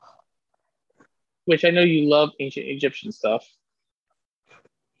 Which I know you love ancient Egyptian stuff.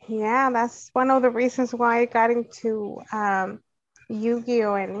 Yeah, that's one of the reasons why I got into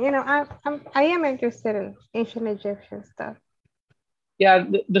Yu-Gi-Oh! And I am interested in ancient Egyptian stuff. Yeah,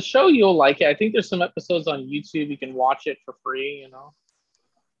 the show you'll like it. I think there's some episodes on YouTube. You can watch it for free.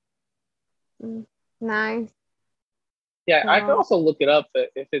 Nice. Yeah, I can Well, also look it up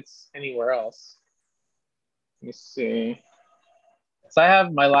if it's anywhere else. Let me see. So I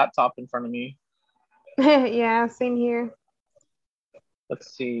have my laptop in front of me. yeah, same here.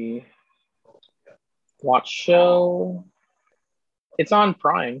 Let's see. Watch show. It's on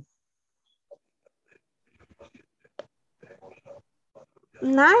Prime.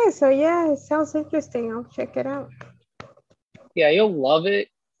 Nice. So yeah, it sounds interesting. I'll check it out. Yeah, you'll love it.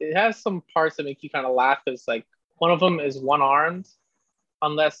 It has some parts that make you kind of laugh because like one of them is one armed,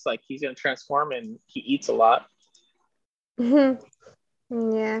 unless like he's gonna transform and he eats a lot. Yeah.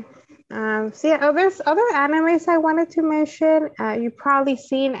 So yeah, there's other animes I wanted to mention. You've probably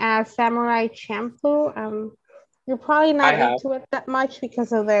seen Samurai Champloo. You're probably I not have. into it that much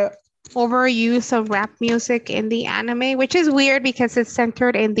because of the overuse of rap music in the anime, which is weird because it's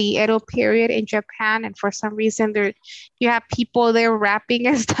centered in the Edo period in Japan, and for some reason there you have people there rapping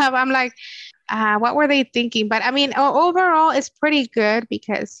and stuff. I'm like, what were they thinking? But I mean, overall, it's pretty good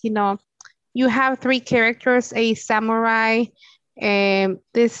because you have three characters: a samurai, And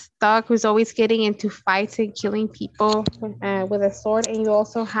this dog who's always getting into fights and killing people with a sword. And you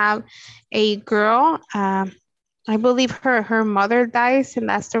also have a girl. I believe her mother dies, and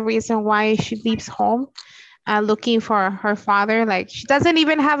that's the reason why she leaves home looking for her father. Like she doesn't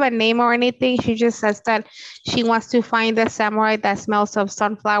even have a name or anything. She just says that she wants to find the samurai that smells of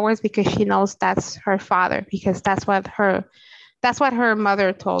sunflowers because she knows that's her father, because that's what her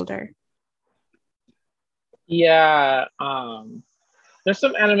mother told her. Yeah, there's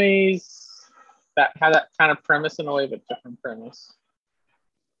some animes that have that kind of premise in a way, but different premise.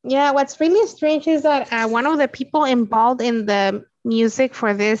 Yeah, what's really strange is that one of the people involved in the music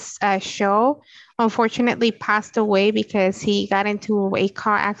for this show unfortunately passed away because he got into a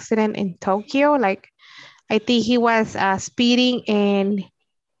car accident in Tokyo. Like, I think he was speeding and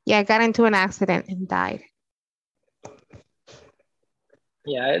yeah, got into an accident and died.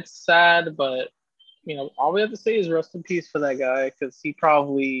 Yeah, it's sad, but all we have to say is rest in peace for that guy because he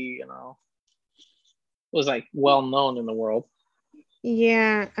probably, was like well known in the world.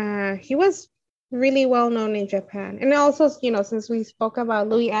 Yeah, he was really well known in Japan. And also, since we spoke about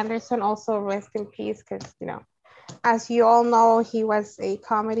Louis Anderson, also rest in peace because, as you all know, he was a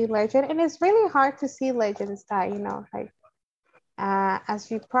comedy legend. And it's really hard to see legends die, like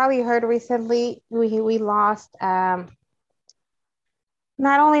as you probably heard recently, we lost not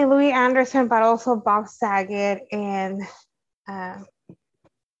only Louis Anderson, but also Bob Saget and, uh,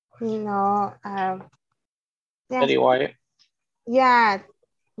 you know, yeah, Betty White. yeah,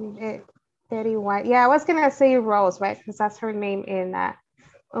 Betty White. Yeah, I was gonna say Rose, right? Because that's her name in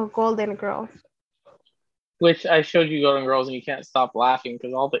Golden Girls. Which I showed you Golden Girls and you can't stop laughing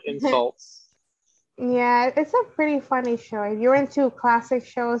because all the insults. Yeah, it's a pretty funny show. If you're into classic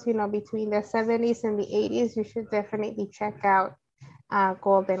shows, between the 70s and the 80s, you should definitely check out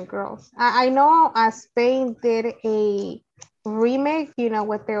Golden Girls. I know Spain did a remake,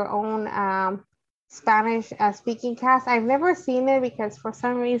 with their own Spanish speaking cast. I've never seen it because for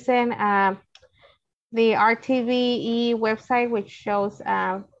some reason the RTVE website, which shows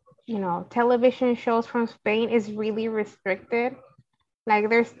television shows from Spain, is really restricted. Like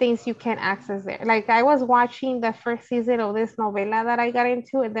there's things you can't access there. Like I was watching the first season of this novela that I got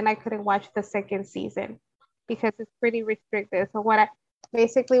into, and then I couldn't watch the second season because it's pretty restricted. So what I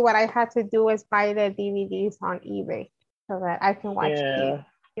had to do is buy the DVDs on eBay so that I can watch it.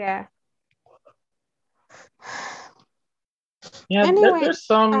 Yeah. Yeah, Anyway, there's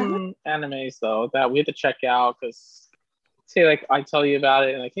some animes though that we have to check out because, say, like I tell you about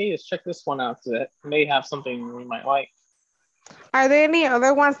it and like, hey, let's check this one out because it may have something we might like. Are there any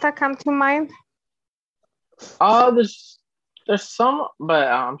other ones that come to mind? There's some, but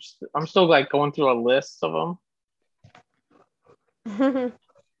I'm still like going through a list of them.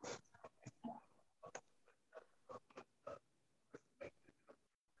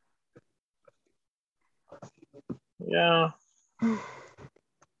 Yeah.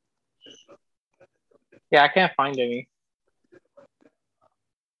 Yeah, I can't find any.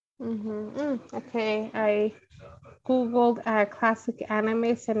 Okay, I Googled classic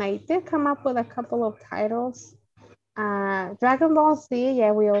animes and I did come up with a couple of titles. Dragon Ball Z,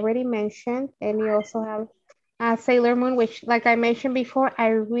 yeah, we already mentioned. And you also have Sailor Moon, which, like I mentioned before, I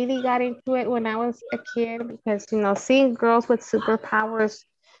really got into it when I was a kid because, seeing girls with superpowers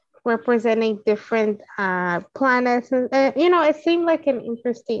representing different planets, and, it seemed like an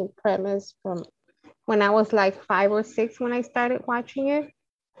interesting premise from when I was like 5 or 6 when I started watching it.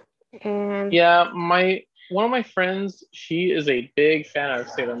 And yeah, one of my friends, she is a big fan of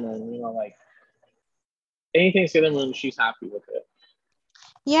Sailor Moon. Like anything Sailor Moon, she's happy with it.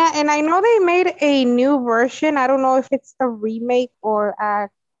 yeah, and I know they made a new version. I don't know if it's a remake or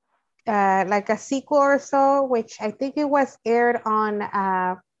like a sequel or so, which I think it was aired on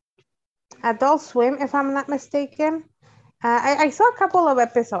Adult Swim, if I'm not mistaken. I saw a couple of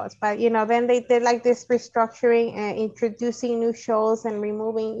episodes, but then they did like this restructuring and introducing new shows and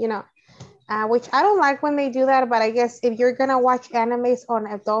removing, which I don't like when they do that. But I guess if you're gonna watch animes on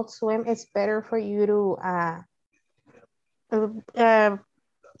Adult Swim, it's better for you to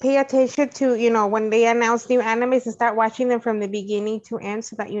pay attention to, when they announce new animes and start watching them from the beginning to end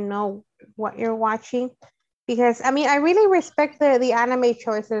so that you know what you're watching. Because I mean, I really respect the anime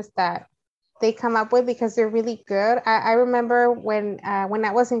choices that they come up with because they're really good. I remember when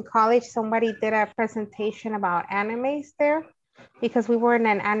I was in college, somebody did a presentation about animes there because we were in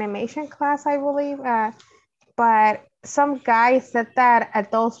an animation class, I believe. But some guy said that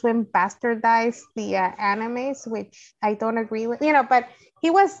Adult Swim bastardized the animes, which I don't agree with. But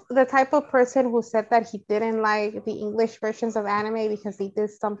he was the type of person who said that he didn't like the English versions of anime because they did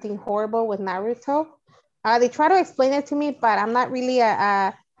something horrible with Naruto. They try to explain it to me, but I'm not really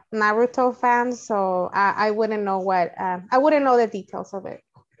a Naruto fan, so I wouldn't know I wouldn't know the details of it.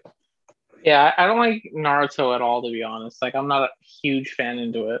 Yeah, I don't like Naruto at all, to be honest. Like, I'm not a huge fan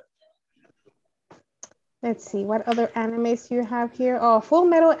into it. Let's see, what other animes do you have here? Oh, Full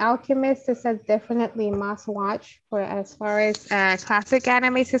Metal Alchemist is a definitely must watch for as far as classic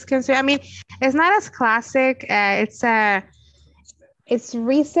animes is concerned. I mean, it's not as classic. It's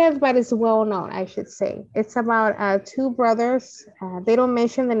recent, but it's well known, I should say. It's about two brothers. They don't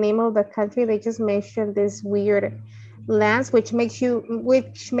mention the name of the country. They just mention this weird lands, which makes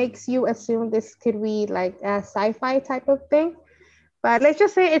you assume this could be like a sci-fi type of thing. But let's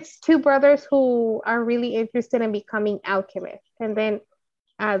just say it's two brothers who are really interested in becoming alchemists. And then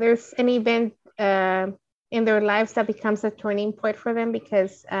there's an event in their lives that becomes a turning point for them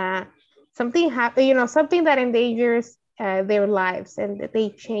because something happened, something that endangers their lives, and they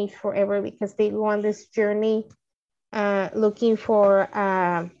change forever because they go on this journey looking for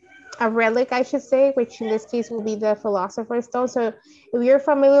a relic, I should say, which in this case will be the Philosopher's Stone. So if you're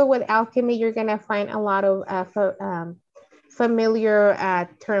familiar with alchemy, you're going to find a lot of familiar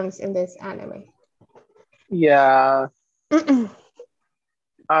terms in this anime. Yeah. Then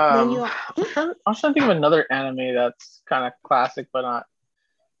you I'm trying to think of another anime that's kind of classic, but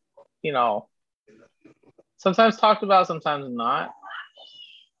not, sometimes talked about, sometimes not.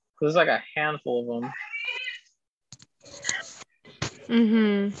 There's like a handful of them.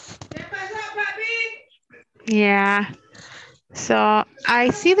 Yeah. So I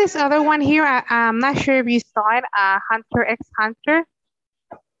see this other one here. I'm not sure if you saw it. Hunter x Hunter.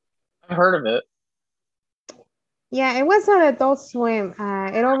 I've heard of it. Yeah, it was on Adult Swim.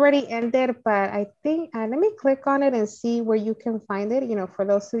 It already ended, but I think let me click on it and see where you can find it. For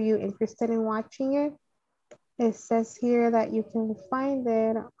those of you interested in watching it, it says here that you can find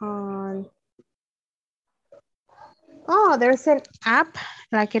it on. Oh, there's an app,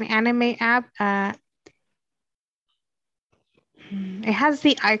 like an anime app. It has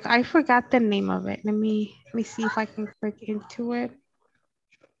I forgot the name of it. Let me see if I can click into it.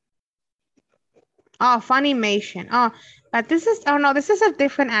 Oh, Funimation. Oh, but this is a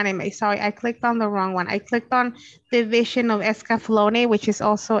different anime. Sorry, I clicked on the wrong one. I clicked on Division of Escaflowne, which is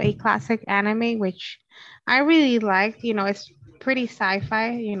also a classic anime, which I really liked. It's pretty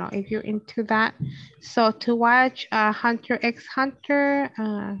sci-fi, if you're into that. So to watch Hunter x Hunter,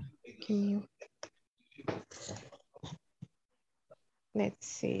 let's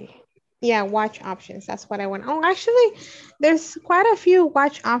see. Yeah, watch options. That's what I want. Oh, actually, there's quite a few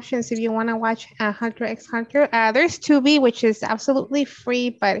watch options if you want to watch Hunter x Hunter. There's Tubi, which is absolutely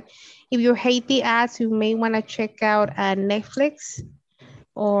free, but if you hate the ads, you may want to check out Netflix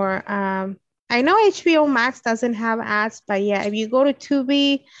or I know HBO Max doesn't have ads, but yeah, if you go to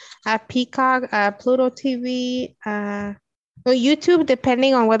Tubi, Peacock, Pluto TV, or YouTube,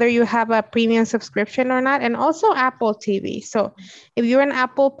 depending on whether you have a premium subscription or not, and also Apple TV. So if you're an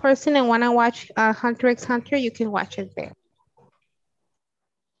Apple person and want to watch Hunter x Hunter, you can watch it there.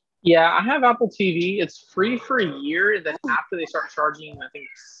 Yeah, I have Apple TV. It's free for a year. Then after they start charging, I think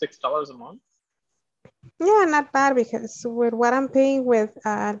 $6 a month. Yeah, not bad, because with what I'm paying with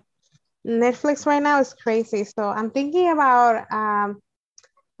Netflix right now is crazy. So I'm thinking about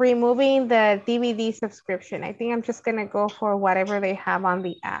removing the DVD subscription. I think I'm just gonna go for whatever they have on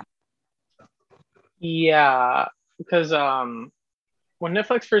the app. Yeah, because when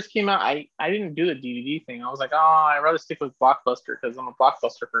Netflix first came out, I didn't do the DVD thing. I was like, oh, I'd rather stick with Blockbuster because I'm a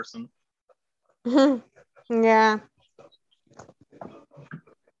Blockbuster person. Yeah.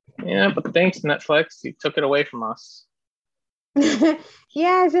 Yeah, but thanks, Netflix. You took it away from us.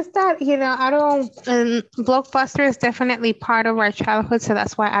 Yeah, just that, I don't, Blockbuster is definitely part of our childhood, so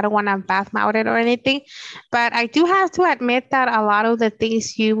that's why I don't want to badmouth it or anything. But I do have to admit that a lot of the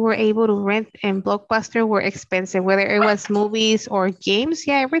things you were able to rent in Blockbuster were expensive, whether it was movies or games.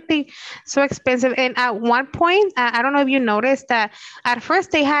 Yeah, everything so expensive. And at one point, I don't know if you noticed that at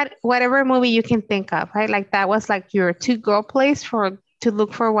first they had whatever movie you can think of, right? Like that was like your to-go place to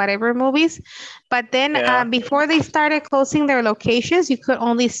look for whatever movies. But then before they started closing their locations, you could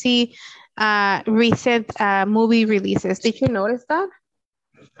only see recent movie releases. Did you notice that?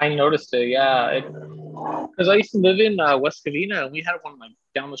 I noticed it, yeah. Because I used to live in West Covina, and we had one like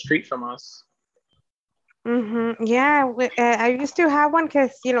down the street from us. Yeah, I used to have one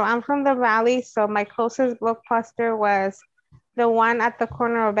because, I'm from the Valley, so my closest Blockbuster was the one at the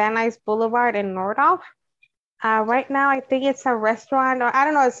corner of Van Nuys Boulevard in Nordhoff. Right now, I think it's a restaurant, or I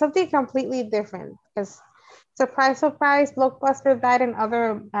don't know, it's something completely different. Because surprise, Blockbuster died and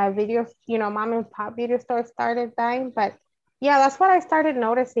other mom and pop video stores started dying. But Yeah, that's what I started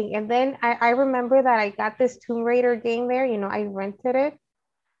noticing. And then I remember that I got this Tomb Raider game there. I rented it.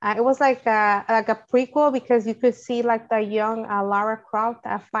 It was like a prequel because you could see like the young Lara Croft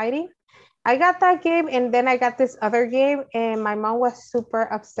fighting. I got that game and then I got this other game and my mom was super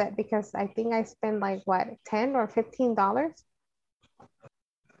upset because I think I spent like what, $10 or $15.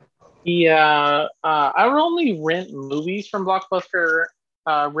 Yeah, I would only rent movies from Blockbuster.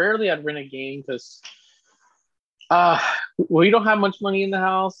 Rarely I'd rent a game because uh, we don't have much money in the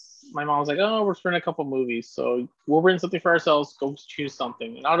house. My mom was like, "Oh, we're renting a couple movies, so we'll rent something for ourselves. Go choose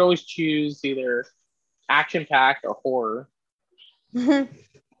something." And I'd always choose either action packed or horror.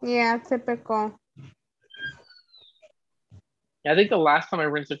 Yeah, typical. I think the last time I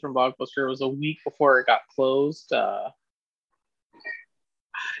rented from Blockbuster was a week before it got closed. I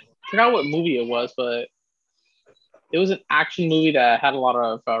forgot what movie it was, but it was an action movie that had a lot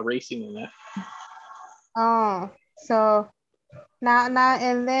of racing in it. Oh, so now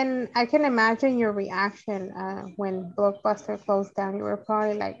and then I can imagine your reaction when Blockbuster closed down. You were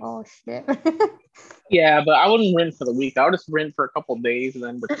probably like, "Oh shit." Yeah, but I wouldn't rent for the week. I would just rent for a couple of days and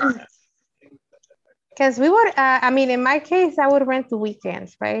then return it. Because we would, I mean, in my case, I would rent the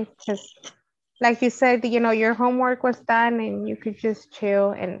weekends, right? Because, like you said, your homework was done and you could just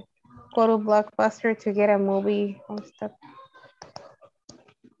chill and go to Blockbuster to get a movie and stuff.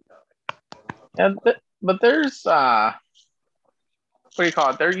 And but there's what do you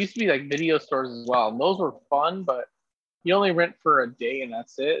call it? There used to be like video stores as well. And those were fun, but you only rent for a day and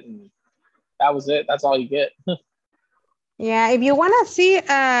that's it. And that was it. That's all you get. Yeah, if you want to see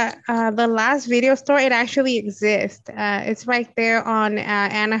the last video store, it actually exists. It's right there on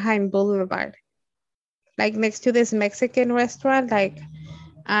Anaheim Boulevard, like next to this Mexican restaurant, like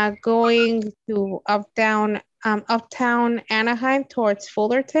going to uptown Anaheim towards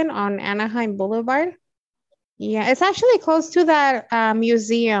Fullerton on Anaheim Boulevard. Yeah, it's actually close to that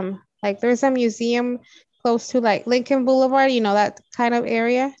museum. Like there's a museum close to like Lincoln Boulevard, that kind of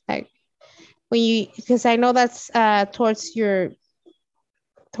area. Like when you, because I know that's towards work,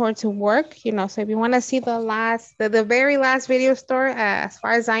 so if you want to see the very last video store, as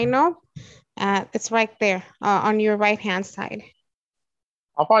far as I know, it's right there on your right hand side.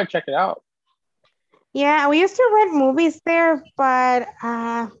 I'll probably check it out. Yeah, we used to rent movies there, but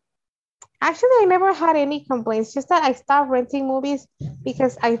actually I never had any complaints. Just that I stopped renting movies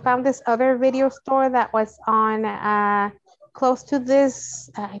because I found this other video store that was on close to this.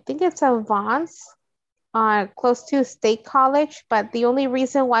 I think it's a Vons, close to State College. But the only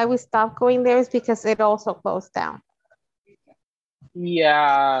reason why we stopped going there is because it also closed down.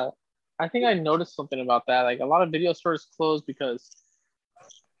 Yeah, I think I noticed something about that. Like a lot of video stores closed because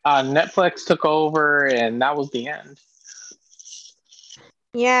Netflix took over, and that was the end.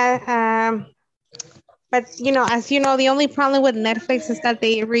 Yeah, but as you know, the only problem with Netflix is that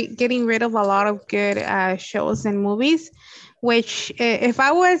they getting rid of a lot of good shows and movies. Which, if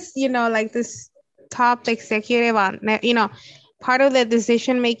I was, like this top executive on, part of the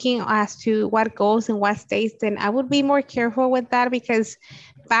decision making as to what goes and what stays, then I would be more careful with that because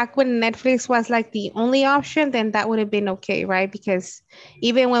back when Netflix was like the only option, then that would have been okay, right? Because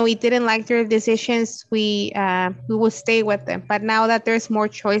even when we didn't like their decisions, we would stay with them. But now that there's more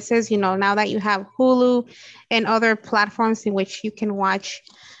choices, now that you have Hulu and other platforms in which you can watch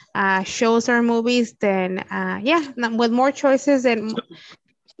shows or movies, then yeah, with more choices, and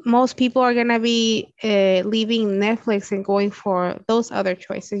most people are gonna be leaving Netflix and going for those other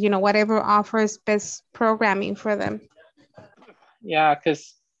choices. Whatever offers best programming for them. Yeah,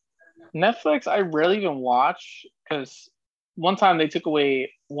 because Netflix, I rarely even watch because one time they took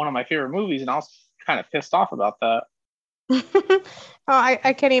away one of my favorite movies, and I was kind of pissed off about that. Oh,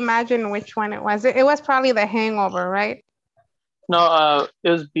 I can imagine which one it was. It was probably The Hangover, right? No, it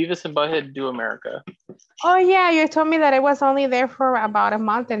was Beavis and Butthead Do America. Oh yeah, you told me that it was only there for about a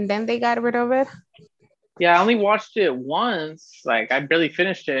month and then they got rid of it. Yeah, I only watched it once. Like I barely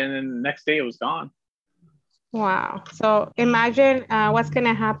finished it, and then the next day it was gone. Wow. So imagine what's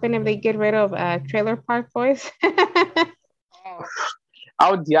gonna happen if they get rid of Trailer Park Boys. I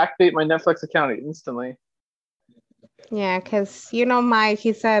would deactivate my Netflix account instantly. Yeah, because Mike,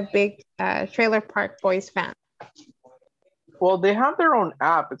 he's a big Trailer Park Boys fan. Well, they have their own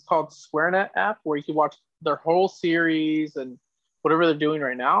app. It's called SquareNet app, where you can watch their whole series and whatever they're doing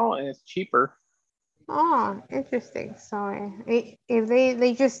right now, and it's cheaper. Oh, interesting. So if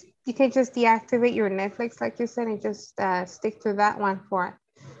they just, you can just deactivate your Netflix, like you said, and just stick to that one for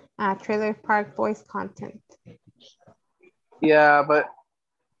Trailer Park Boys content. Yeah, but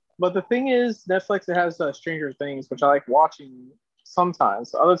the thing is, Netflix, it has Stranger Things, which I like watching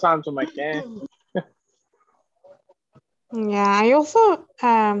sometimes. Other times I'm like, eh. Yeah, I also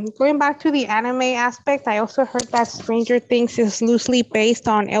going back to the anime aspect, I also heard that Stranger Things is loosely based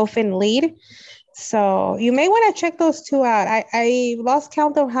on Elfen Lied. So you may want to check those two out. I lost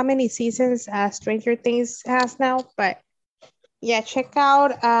count of how many seasons Stranger Things has now, but yeah, check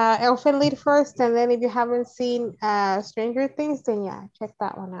out Elfen Lied first, and then if you haven't seen Stranger Things, then yeah, check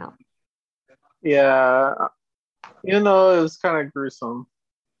that one out. Yeah, you know, it was kind of gruesome.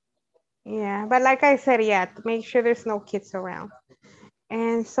 Yeah, but like I said, yeah, make sure there's no kids around.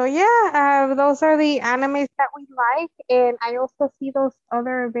 And so yeah, those are the animes that we like, and I also see those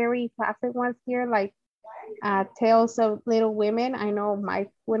other very classic ones here, like Tales of Little Women. I know Mike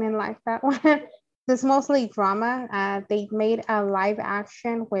wouldn't like that one. It's mostly drama. They made a live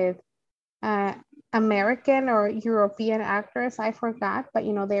action with uh, American or European actors. I forgot, but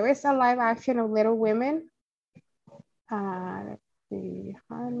you know there is a live action of Little Women. Let's see,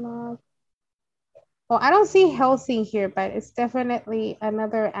 well, I don't see Helsing here, but it's definitely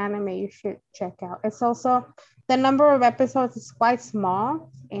another anime you should check out. It's also the number of episodes is quite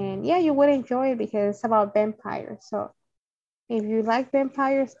small, and yeah, you would enjoy it because it's about vampires. So if you like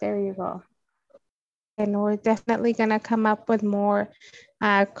vampires, there you go. And we're definitely gonna come up with more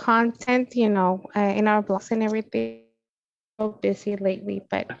content, in our blogs and everything. So busy lately,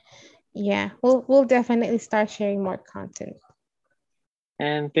 but yeah, we'll definitely start sharing more content.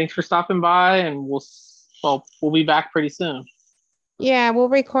 And thanks for stopping by, and we'll be back pretty soon. Yeah, we'll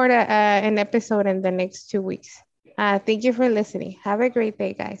record an episode in the next 2 weeks. Thank you for listening. Have a great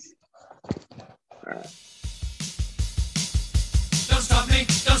day, guys. All right.